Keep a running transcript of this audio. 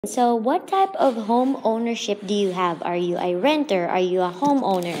So, what type of home ownership do you have? Are you a renter? Are you a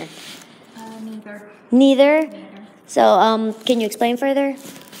homeowner? Neither. Neither? Neither. So, can you explain further?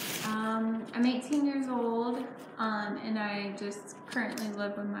 I'm 18 years old, and I just currently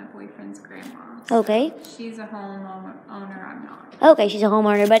live with my boyfriend's grandma. So Okay. she's a homeowner, I'm not. Okay, she's a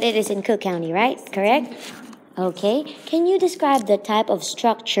homeowner, but it is in Cook County, right? Correct? Okay. Can you describe the type of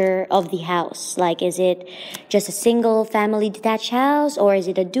structure of the house? Like, is it just a single family detached house, or is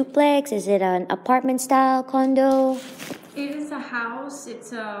it a duplex? Is it an apartment style condo? It is a house.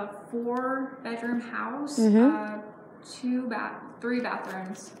 It's a 4-bedroom house. Mm-hmm. 3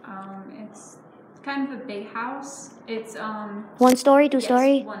 bathrooms. It's kind of a big house. It's One story, two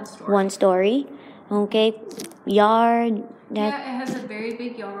story? Yes, 1 story. One story. Okay. Yard. Yeah, it has a very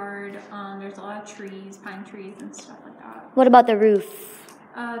big yard. There's a lot of trees, pine trees, and stuff like that. What about the roof?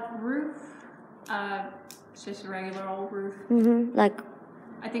 The roof, it's just a regular old roof. Mm-hmm. Like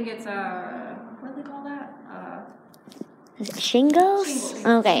I think it's what do they call that? shingles? Shingles.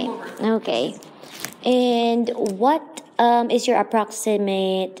 Okay. Shingle roof. Okay. And what is your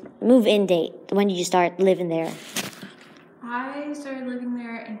approximate move-in date? When did you start living there? I started living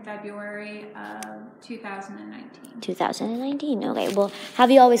there in February of 2019. 2019. Okay. Well,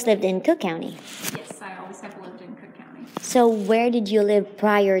 have you always lived in Cook County? Yes, I always have lived in Cook County. So where did you live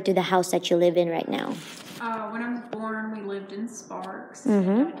prior to the house that you live in right now? When I was born, we lived in Sparks,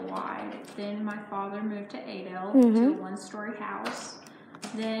 Mm-hmm. Double Wide. Then my father moved to Adel Mm-hmm. to a 1-story house.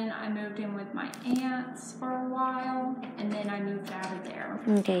 Then I moved in with my aunts for a while, and then I moved out of there.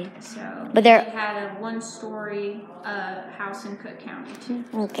 Okay. So, But there- we had a 1-story house in Cook County too.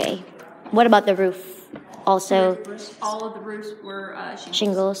 Okay. What about the roof? Also All of the roofs were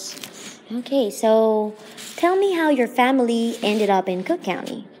shingles. Okay. So tell me how your family ended up in Cook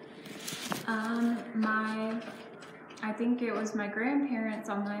County. I think it was my grandparents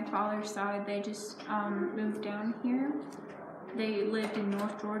on my father's side. They just moved down here. They lived in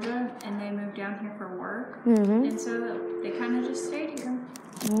North Georgia, and they moved down here for work. Mm-hmm. And so they kind of just stayed here.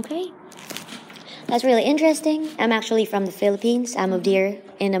 Okay. That's really interesting. I'm actually from the Philippines. I moved here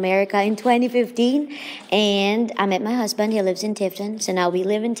in America in 2015, and I met my husband. He lives in Tifton. So now we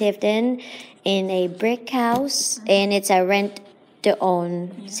live in Tifton in a brick house, and it's a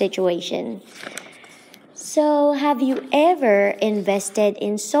rent-to-own situation. So have you ever invested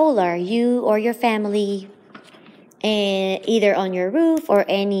in solar, you or your family, either on your roof or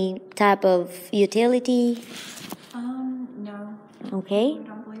any type of utility? No. Okay. I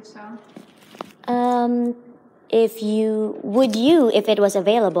don't believe so. If it was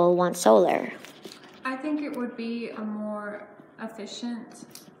available, want solar? I think it would be a more efficient,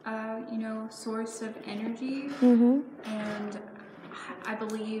 source of energy. Mm-hmm. And I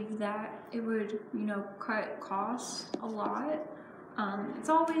believe that it would, cut costs a lot. It's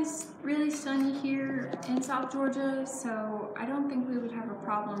always really sunny here in South Georgia, so I don't think we would have a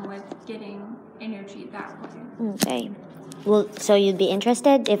problem with getting energy that way. Okay. Well, so you'd be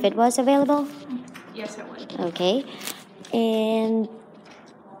interested if it was available? Yes, I would. Okay. And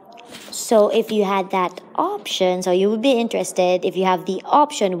so if you had that option, so you would be interested if you have the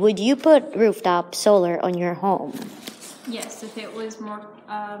option, would you put rooftop solar on your home? Yes, if it was more,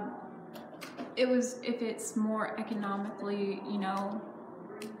 if it's more economically,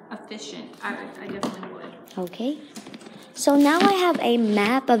 efficient, I definitely would. Okay. So now I have a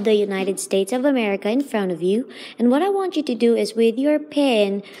map of the United States of America in front of you. And what I want you to do is with your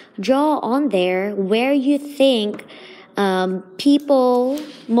pen, draw on there where you think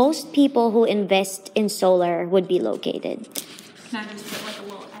most people who invest in solar would be located. Can I just put like a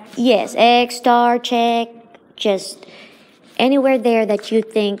little X? Yes, X, star, check, just anywhere there that you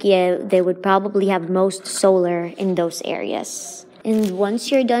think, they would probably have most solar in those areas. And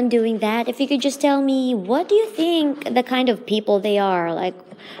once you're done doing that, if you could just tell me, what do you think the kind of people they are? Like,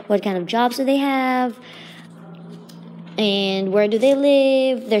 what kind of jobs do they have? And where do they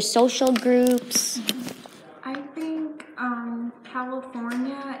live? Their social groups? I think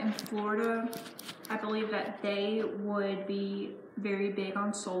California and Florida, I believe that they would be very big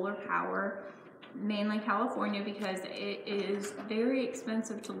on solar power. Mainly California, because it is very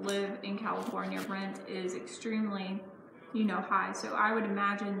expensive to live in California. Rent is extremely, high. So I would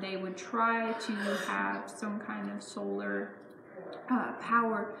imagine they would try to have some kind of solar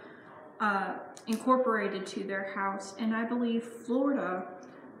power incorporated to their house. And I believe Florida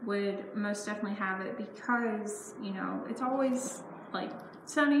would most definitely have it because, it's always like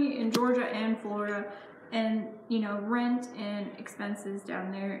sunny in Georgia and Florida. And, rent and expenses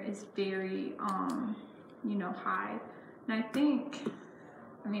down there is very, high. And I think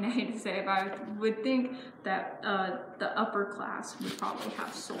I mean, I hate to say it, but I would think that the upper class would probably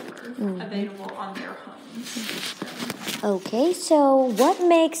have solar available on their homes. So. Okay, so what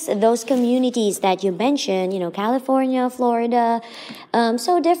makes those communities that you mentioned, California, Florida,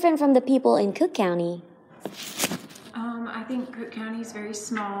 so different from the people in Cook County? I think Cook County is very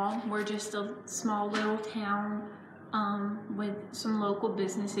small. We're just a small little town with some local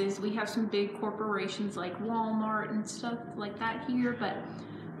businesses. We have some big corporations like Walmart and stuff like that here, but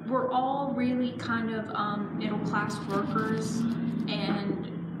we're all really kind of middle-class workers, and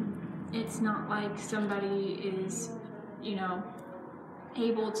it's not like somebody is,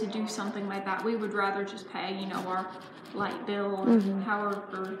 able to do something like that. We would rather just pay, our light bill, or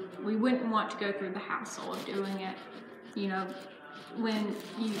however. We wouldn't want to go through the hassle of doing it.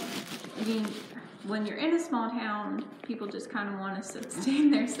 When you're in a small town, people just kind of want to sustain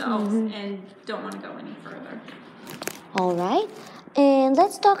themselves and don't want to go any further. All right. And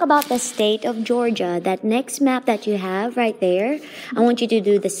let's talk about the state of Georgia. That next map that you have right there, I want you to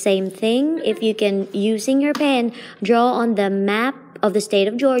do the same thing. If you can, using your pen, draw on the map of the state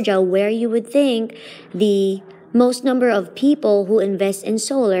of Georgia where you would think the most number of people who invest in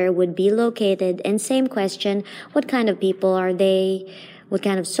solar would be located. And same question, what kind of people are they? What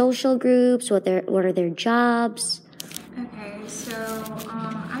kind of social groups? What are their jobs? Okay, so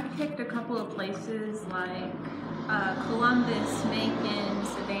I picked a couple of places like Columbus, Macon,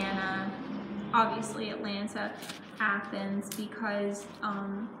 Savannah, obviously Atlanta, Athens, because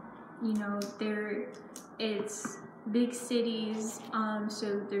it's big cities,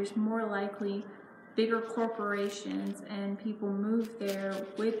 so there's more likely bigger corporations and people move there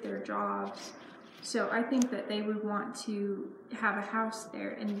with their jobs. So I think that they would want to have a house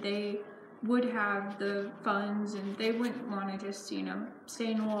there, and they would have the funds, and they wouldn't want to just, stay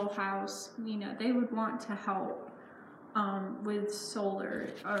in a little house. They would want to help with solar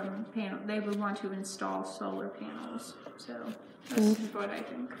panel. They would want to install solar panels. So that's what I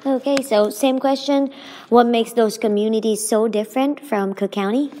think. Okay, so same question. What makes those communities so different from Cook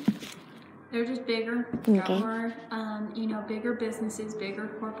County? They're just bigger, more, bigger businesses, bigger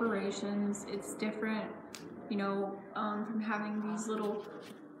corporations. It's different, from having these little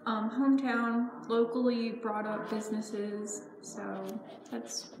hometown, locally brought up businesses. So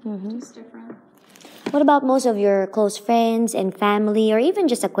that's just different. What about most of your close friends and family, or even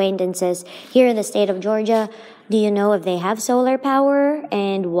just acquaintances here in the state of Georgia? Do you know if they have solar power,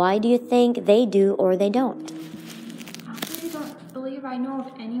 and why do you think they do or they don't? I don't believe I know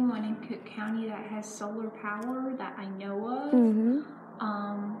of anyone in Cook County that has solar power that I know of.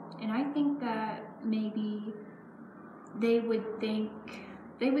 And I think that maybe they would think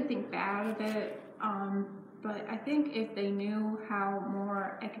bad of it. But I think if they knew how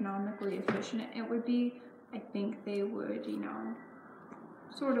more economically efficient it would be, I think they would,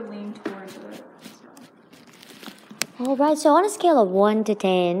 sort of lean towards it. So. All right, so on a scale of 1 to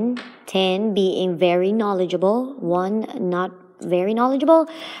 10, 10 being very knowledgeable, 1 not very knowledgeable,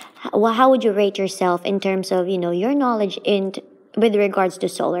 how would you rate yourself in terms of, your knowledge with regards to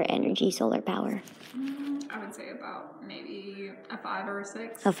solar energy, solar power? I would say about maybe a 5 or a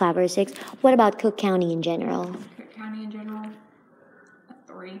 6. A 5 or 6. What about Cook County in general? Cook County in general, a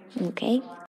 3. Okay.